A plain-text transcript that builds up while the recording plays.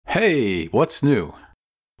Hey, what's new?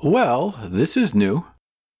 Well, this is new.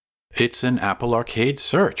 It's an Apple Arcade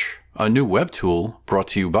search, a new web tool brought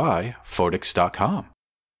to you by Photics.com.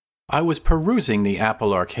 I was perusing the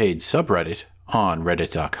Apple Arcade subreddit on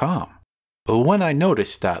reddit.com when I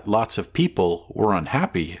noticed that lots of people were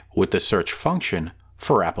unhappy with the search function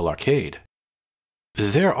for Apple Arcade.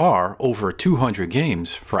 There are over 200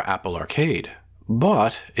 games for Apple Arcade,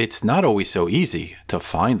 but it's not always so easy to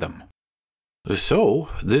find them. So,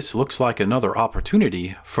 this looks like another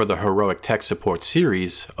opportunity for the Heroic Tech Support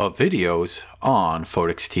series of videos on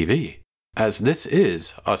Photics TV, as this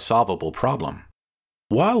is a solvable problem.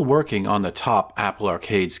 While working on the top Apple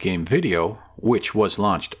Arcade's game video, which was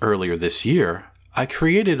launched earlier this year, I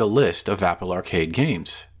created a list of Apple Arcade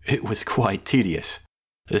games. It was quite tedious.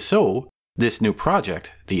 So, this new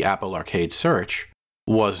project, the Apple Arcade Search,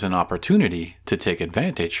 was an opportunity to take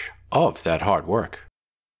advantage of that hard work.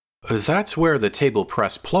 That's where the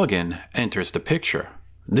TablePress plugin enters the picture.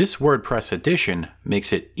 This WordPress edition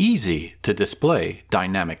makes it easy to display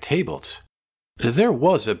dynamic tables. There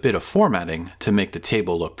was a bit of formatting to make the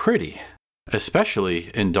table look pretty,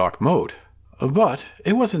 especially in dark mode, but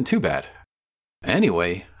it wasn't too bad.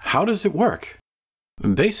 Anyway, how does it work?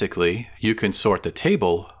 Basically, you can sort the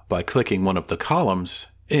table by clicking one of the columns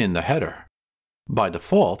in the header. By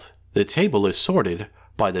default, the table is sorted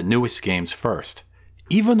by the newest games first,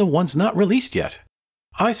 even the ones not released yet.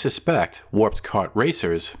 I suspect Warped Kart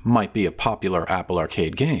Racers might be a popular Apple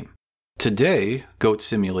Arcade game. Today, Goat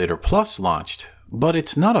Simulator Plus launched, but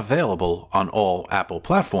it's not available on all Apple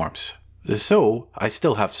platforms, so I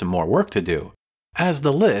still have some more work to do, as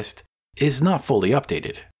the list is not fully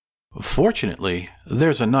updated. Fortunately,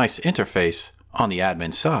 there's a nice interface on the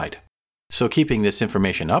admin side, so keeping this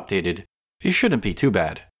information updated, it shouldn't be too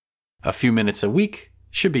bad. A few minutes a week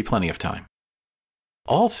should be plenty of time.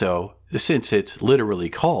 Also, since it's literally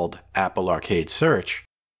called Apple Arcade Search,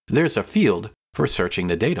 there's a field for searching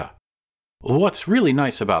the data. What's really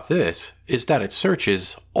nice about this is that it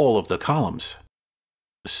searches all of the columns.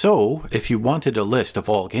 So, if you wanted a list of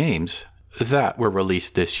all games that were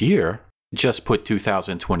released this year, just put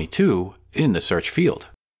 2022 in the search field.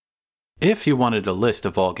 If you wanted a list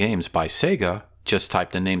of all games by Sega, just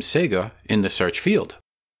type the name Sega in the search field.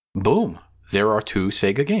 Boom, there are 2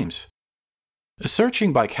 Sega games.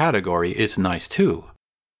 Searching by category is nice too.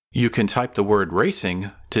 You can type the word racing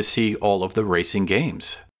to see all of the racing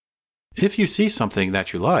games. If you see something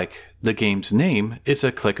that you like, the game's name is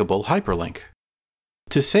a clickable hyperlink.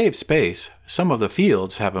 To save space, some of the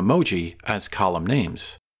fields have emoji as column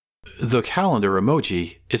names. The calendar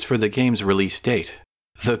emoji is for the game's release date.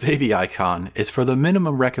 The baby icon is for the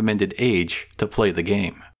minimum recommended age to play the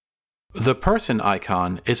game. The person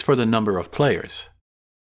icon is for the number of players.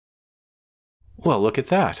 Well, look at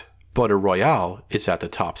that. Butter Royale is at the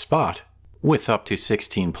top spot, with up to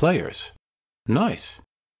 16 players. Nice.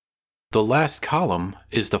 The last column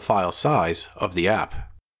is the file size of the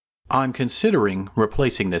app. I'm considering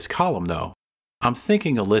replacing this column though. I'm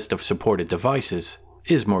thinking a list of supported devices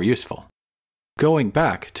is more useful. Going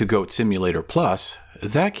back to Goat Simulator Plus,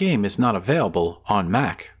 that game is not available on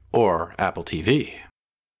Mac or Apple TV.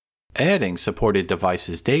 Adding supported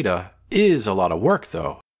devices data is a lot of work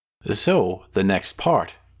though. So, the next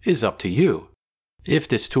part is up to you. If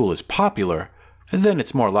this tool is popular, then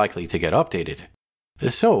it's more likely to get updated.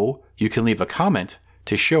 So, you can leave a comment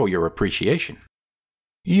to show your appreciation.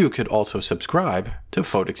 You could also subscribe to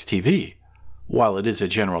Photics TV. While it is a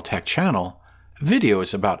general tech channel,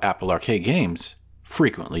 videos about Apple Arcade games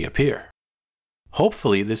frequently appear.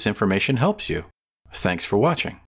 Hopefully this information helps you. Thanks for watching.